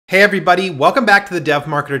Hey everybody, welcome back to the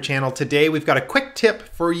DevMarketer channel. Today we've got a quick tip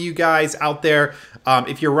for you guys out there.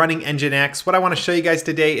 If you're running Nginx, what I want to show you guys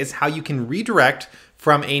today is how you can redirect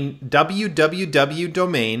from a www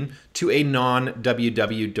domain to a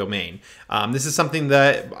non-www domain. This is something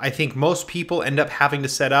that I think most people end up having to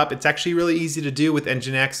set up. It's actually really easy to do with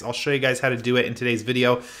Nginx. I'll show you guys how to do it in today's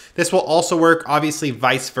video. This will also work obviously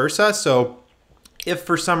vice versa. So if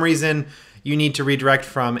for some reason you need to redirect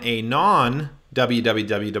from a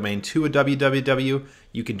non-www domain to a www,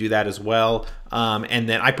 you can do that as well. And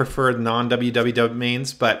then I prefer non-www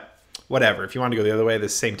domains, but whatever. If you want to go the other way, the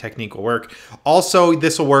same technique will work. Also,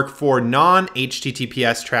 this will work for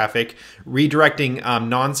non-HTTPS traffic, redirecting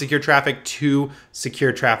non-secure traffic to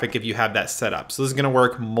secure traffic if you have that set up. So this is going to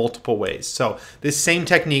work multiple ways. So this same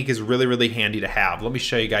technique is really, really handy to have. Let me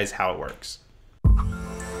show you guys how it works.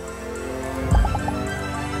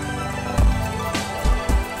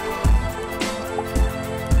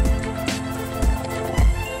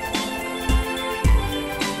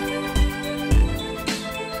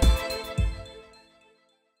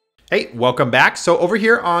 Hey, welcome back. So over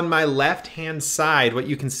here on my left-hand side, what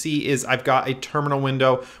you can see is I've got a terminal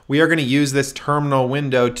window. We are going to use this terminal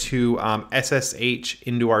window to SSH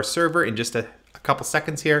into our server in just a couple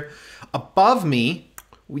seconds here. Above me,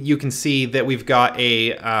 you can see that we've got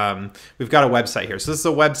a website here. So this is a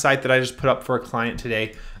website that I just put up for a client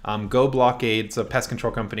today. Go Blockade, it's a pest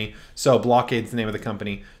control company. So Blockade's the name of the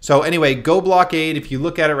company. So anyway, Go Blockade, if you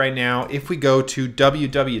look at it right now, if we go to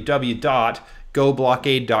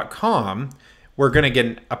www.goblockade.com, we're going to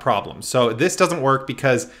get a problem. So this doesn't work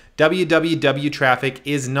because www traffic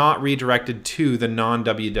is not redirected to the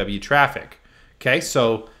non-www traffic. Okay,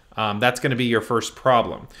 so that's going to be your first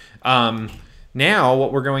problem. Now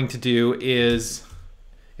what we're going to do is,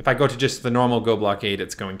 if I go to just the normal Go Blockade,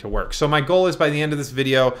 it's going to work. So my goal is by the end of this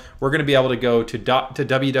video, we're going to be able to go to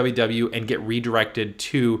www and get redirected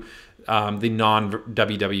to the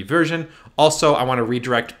non-www version. Also, I want to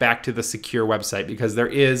redirect back to the secure website because there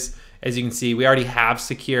is, as you can see, we already have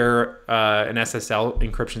secure an SSL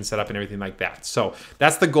encryption set up and everything like that. So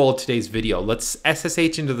that's the goal of today's video. Let's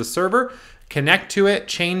SSH into the server, connect to it,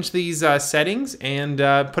 change these settings, and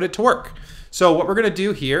put it to work. So what we're going to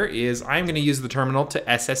do here is I'm going to use the terminal to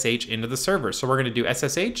SSH into the server. So we're going to do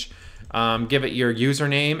SSH, give it your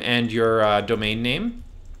username and your domain name,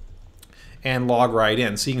 and log right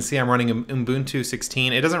in. So you can see I'm running Ubuntu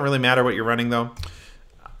 16. It doesn't really matter what you're running though.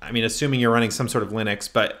 I mean, assuming you're running some sort of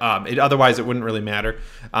Linux, but otherwise it wouldn't really matter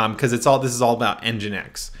because this is all about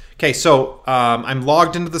Nginx. Okay, so I'm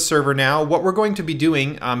logged into the server now. What we're going to be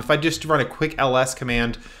doing, if I just run a quick ls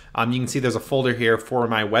command, you can see there's a folder here for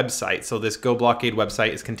my website. So this Go Blockade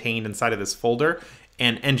website is contained inside of this folder,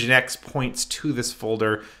 and Nginx points to this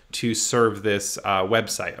folder to serve this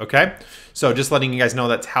website, okay? So just letting you guys know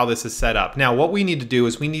that's how this is set up. Now, what we need to do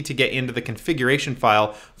is we need to get into the configuration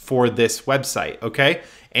file for this website, okay?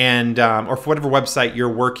 And or for whatever website you're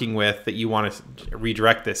working with that you want to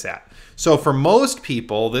redirect this at. So for most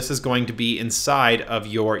people, this is going to be inside of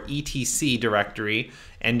your etc directory,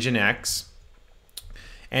 Nginx.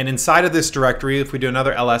 And inside of this directory, if we do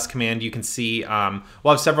another ls command, you can see we'll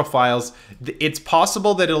have several files. It's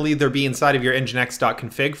possible that it'll either be inside of your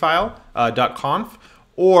nginx.config file, .conf,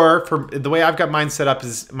 or for the way I've got mine set up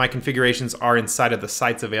is my configurations are inside of the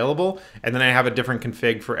sites available, and then I have a different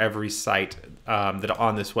config for every site that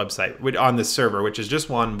on this website, on this server, which is just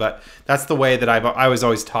one, but that's the way that I was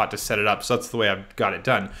always taught to set it up, so that's the way I've got it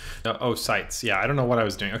done. Oh, sites, yeah, I don't know what I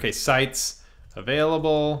was doing. Okay, sites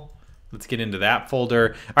available. Let's get into that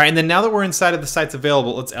folder. All right, and then now that we're inside of the sites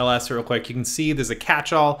available, let's ls real quick. You can see there's a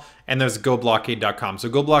catch-all and there's goblockade.com. So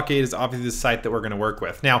GoBlockade is obviously the site that we're going to work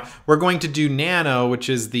with. Now, we're going to do Nano, which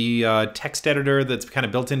is the text editor that's kind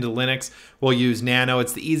of built into Linux. We'll use Nano.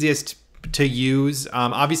 It's the easiest to use.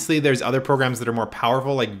 Obviously, there's other programs that are more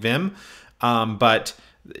powerful like Vim, but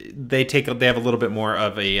they have a little bit more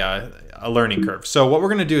of a learning curve. So what we're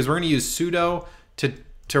going to do is we're going to use sudo to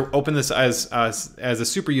open this as a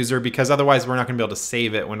super user, because otherwise we're not going to be able to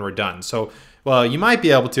save it when we're done. So, well, you might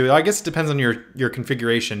be able to. I guess it depends on your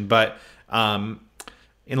configuration, but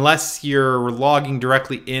unless you're logging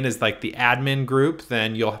directly in as like the admin group,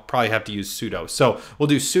 then you'll probably have to use sudo. So we'll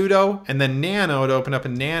do sudo and then nano to open up a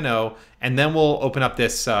nano, and then we'll open up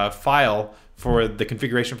this file for the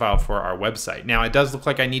configuration file for our website. Now, it does look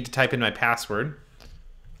like I need to type in my password.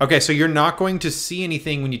 Okay, so you're not going to see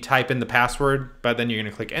anything when you type in the password, but then you're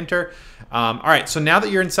gonna click enter. All right, so now that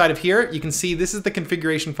you're inside of here, you can see this is the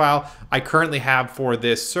configuration file I currently have for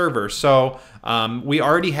this server. So we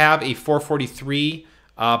already have a 443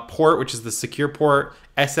 port, which is the secure port.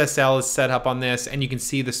 SSL is set up on this, and you can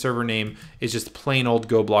see the server name is just plain old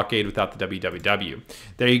Go Blockade without the www.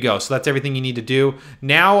 There you go. So that's everything you need to do.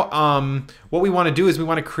 Now, what we want to do is we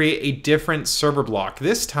want to create a different server block.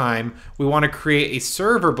 This time, we want to create a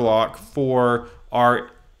server block for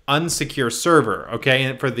our unsecure server, okay,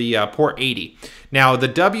 and for the port 80. Now, the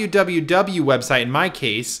www website, in my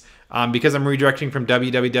case, because I'm redirecting from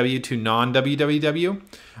www to non-www,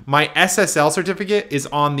 my SSL certificate is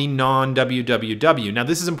on the non-www. Now,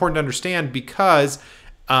 this is important to understand because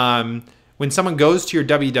when someone goes to your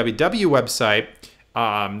www website,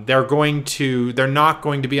 they're not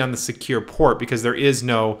going to be on the secure port because there is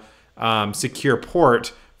no secure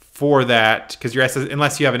port for that, because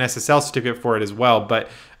unless you have an SSL certificate for it as well, but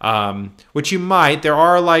which you might. There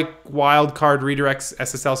are like wildcard redirects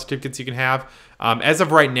SSL certificates you can have. As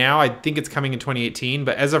of right now, I think it's coming in 2018,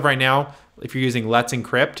 but as of right now, if you're using Let's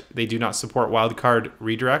Encrypt, they do not support wildcard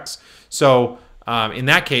redirects. So in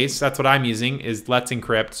that case, that's what I'm using is Let's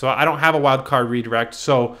Encrypt. So I don't have a wildcard redirect.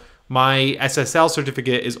 So my SSL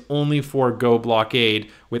certificate is only for Go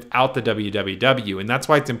Blockade without the www. And that's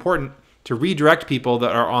why it's important to redirect people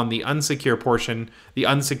that are on the unsecure portion, the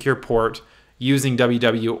unsecure port using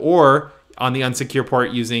www, or on the unsecure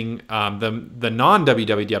port using the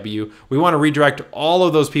non-www. We want to redirect all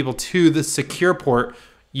of those people to the secure port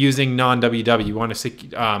using non-www. We want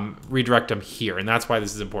to redirect them here, and that's why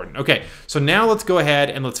this is important. Okay, so now let's go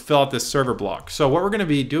ahead and let's fill out this server block. So what we're going to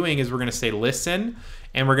be doing is we're going to say listen,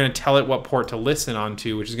 and we're going to tell it what port to listen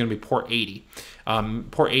onto, which is going to be port 80.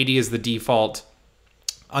 Port 80 is the default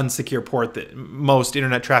unsecure port that most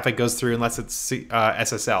internet traffic goes through unless it's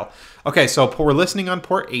SSL. Okay, so we're listening on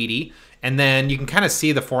port 80, and then you can kind of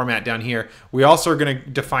see the format down here. We also are going to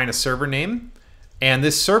define a server name, and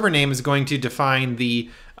this server name is going to define the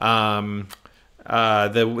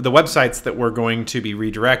websites that we're going to be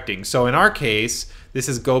redirecting. So in our case, this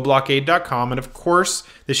is goblockade.com, and of course,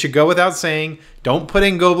 this should go without saying, don't put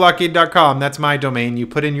in goblockade.com. That's my domain. You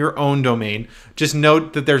put in your own domain. Just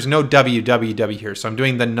note that there's no www here. So I'm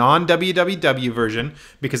doing the non-www version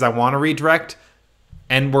because I want to redirect,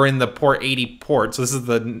 and we're in the port 80 port. So this is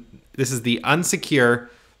the unsecure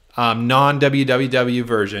non-www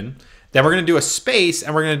version. Then we're going to do a space,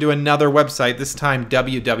 and we're going to do another website, this time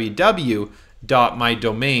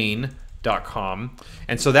www.mydomain.com.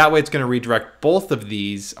 And so that way it's going to redirect. Both of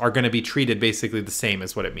these are going to be treated basically the same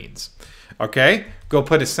as what it means. Okay, go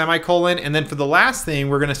put a semicolon, and then for the last thing,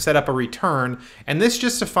 we're going to set up a return, and this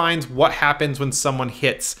just defines what happens when someone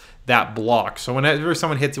hits that block. So whenever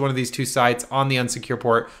someone hits one of these two sites on the unsecure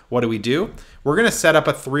port, what do? We're going to set up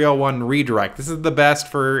a 301 redirect. This is the best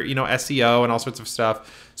for SEO and all sorts of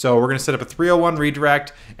stuff. So we're going to set up a 301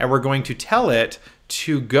 redirect, and we're going to tell it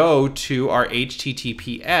to go to our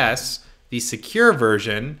HTTPS, the secure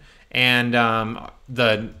version, and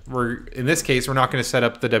in this case, we're not going to set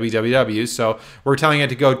up the www, so we're telling it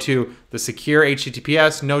to go to the secure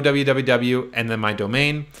HTTPS, no www, and then my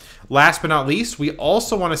domain. Last but not least, we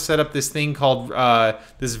also want to set up this thing called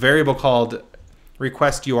this variable called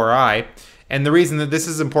request URI. And the reason that this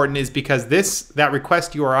is important is because that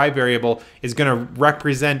request URI variable is going to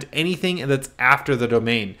represent anything that's after the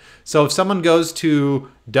domain. So if someone goes to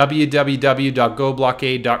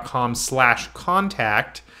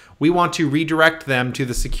www.goblockade.com/contact, we want to redirect them to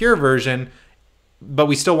the secure version, but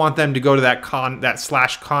we still want them to go to that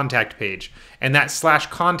 /contact page. And that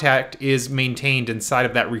 /contact is maintained inside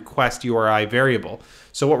of that request URI variable.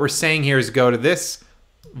 So what we're saying here is go to this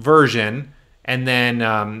version and then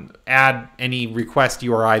add any request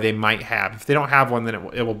URI they might have. If they don't have one, then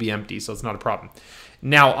it will be empty, so it's not a problem.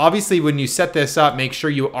 Now, obviously, when you set this up, make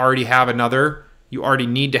sure you already have you already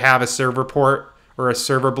need to have a server port or a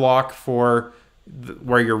server block for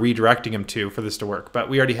where you're redirecting them to for this to work. But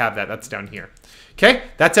we already have that. That's down here. Okay,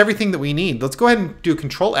 that's everything that we need. Let's go ahead and do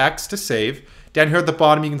Control X to save. Down here at the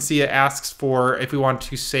bottom, you can see it asks for if we want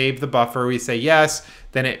to save the buffer. We say yes,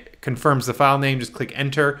 then it confirms the file name. Just click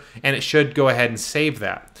Enter, and it should go ahead and save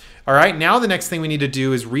that. All right, now the next thing we need to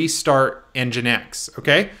do is restart Nginx,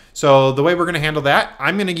 okay? So the way we're gonna handle that,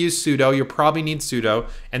 I'm gonna use sudo. You'll probably need sudo,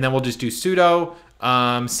 and then we'll just do sudo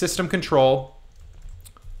system control,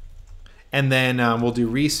 and then we'll do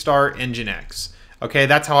restart Nginx. Okay,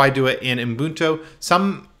 that's how I do it in Ubuntu.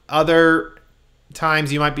 Some other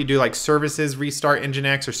times you might do like services restart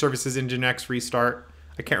Nginx or services Nginx restart.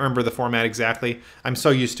 I can't remember the format exactly. I'm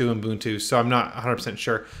so used to Ubuntu, so I'm not 100%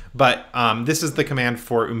 sure. But this is the command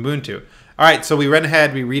for Ubuntu. All right, so we went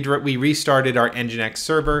ahead, we restarted our Nginx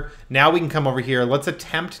server. Now we can come over here. Let's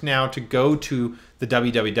attempt now to go to the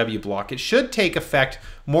www block. It should take effect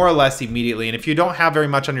more or less immediately. And if you don't have very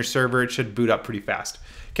much on your server, it should boot up pretty fast.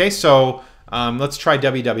 Okay, so let's try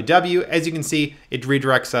www. As you can see, it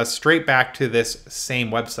redirects us straight back to this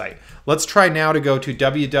same website. Let's try now to go to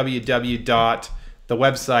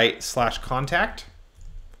www.thewebsite/contact.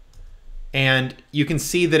 And you can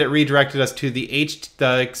see that it redirected us to the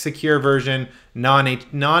secure version,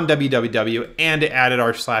 non-www, and it added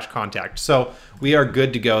our /contact. So we are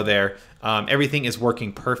good to go there. Everything is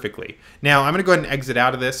working perfectly. Now I'm going to go ahead and exit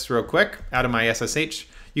out of this real quick, out of my SSH.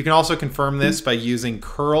 You can also confirm this by using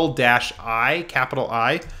curl-I, capital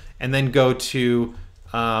I, and then go to,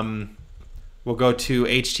 we'll go to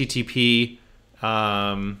HTTP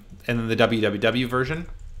and then the www version.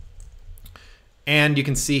 And you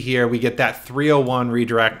can see here, we get that 301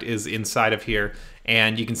 redirect is inside of here.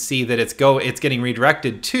 And you can see that it's getting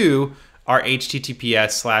redirected to our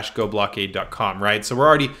https:/goblockade.com, right?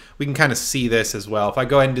 So we can kind of see this as well. If I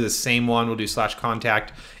go ahead and do the same one, we'll do /contact,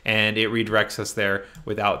 and it redirects us there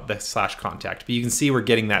without the /contact. But you can see we're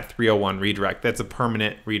getting that 301 redirect. That's a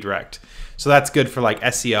permanent redirect. So that's good for like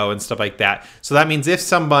SEO and stuff like that. So that means if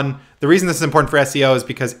the reason this is important for SEO is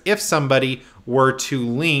because if somebody were to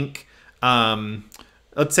link,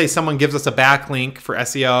 let's say someone gives us a backlink for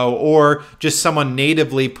SEO, or just someone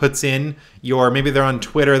natively puts in maybe they're on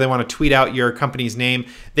Twitter, they want to tweet out your company's name.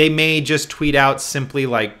 They may just tweet out simply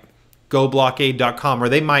like goblockade.com, or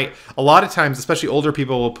they might, a lot of times, especially older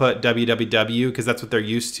people will put www because that's what they're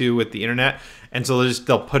used to with the internet. And so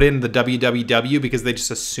they'll put in the www because they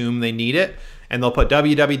just assume they need it. And they'll put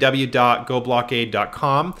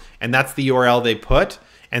www.goblockade.com, and that's the URL they put.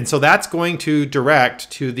 And so that's going to direct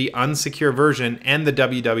to the unsecure version and the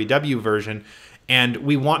www version. And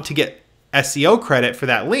we want to get SEO credit for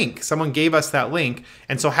that link. Someone gave us that link.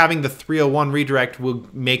 And so having the 301 redirect will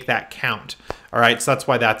make that count. All right, so that's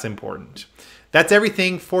why that's important. That's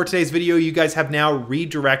everything for today's video. You guys have now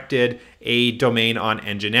redirected a domain on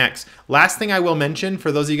Nginx. Last thing I will mention,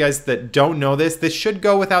 for those of you guys that don't know this should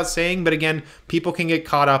go without saying, but again, people can get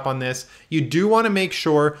caught up on this. You do want to make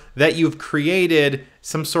sure that you've created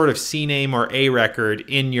some sort of CNAME or A record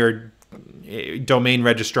in your domain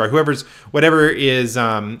registrar, whatever is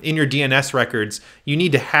in your DNS records. You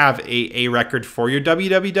need to have a record for your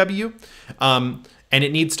www, and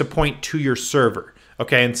it needs to point to your server.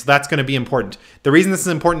 Okay, and so that's going to be important. The reason this is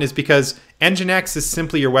important is because Nginx is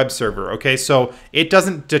simply your web server. Okay, so it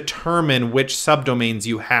doesn't determine which subdomains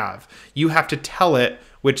you have. You have to tell it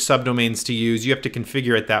which subdomains to use. You have to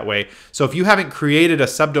configure it that way. So if you haven't created a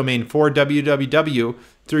subdomain for www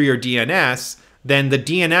through your DNS, then the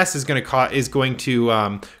DNS is going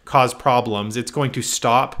to cause problems. It's going to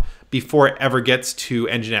stop before it ever gets to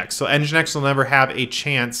Nginx. So Nginx will never have a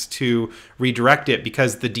chance to redirect it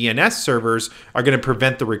because the DNS servers are going to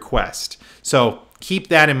prevent the request. So keep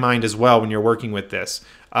that in mind as well when you're working with this.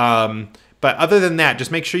 But other than that,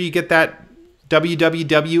 just make sure you get that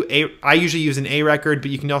www. I usually use an A record, but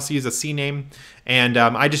you can also use a CNAME. And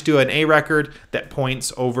I just do an A record that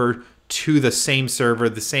points over to the same server,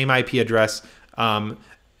 the same IP address.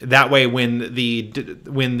 That way, when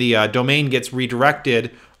the domain gets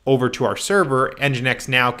redirected over to our server, Nginx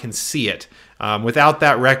now can see it. Without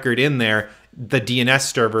that record in there, the DNS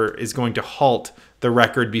server is going to halt the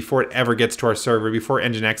record before it ever gets to our server, before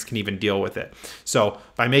Nginx can even deal with it. So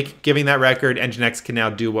by giving that record, Nginx can now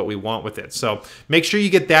do what we want with it. So make sure you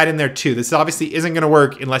get that in there too. This obviously isn't going to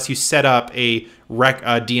work unless you set up a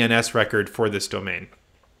DNS record for this domain.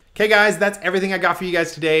 Okay guys, that's everything I got for you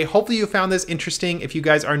guys today. Hopefully you found this interesting. If you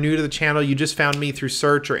guys are new to the channel, you just found me through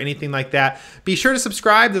search or anything like that, be sure to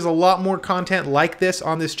subscribe. There's a lot more content like this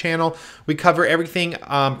on this channel. We cover everything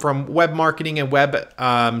from web marketing and web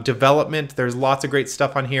development. There's lots of great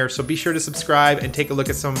stuff on here, so be sure to subscribe and take a look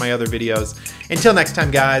at some of my other videos. Until next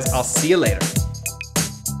time guys, I'll see you later.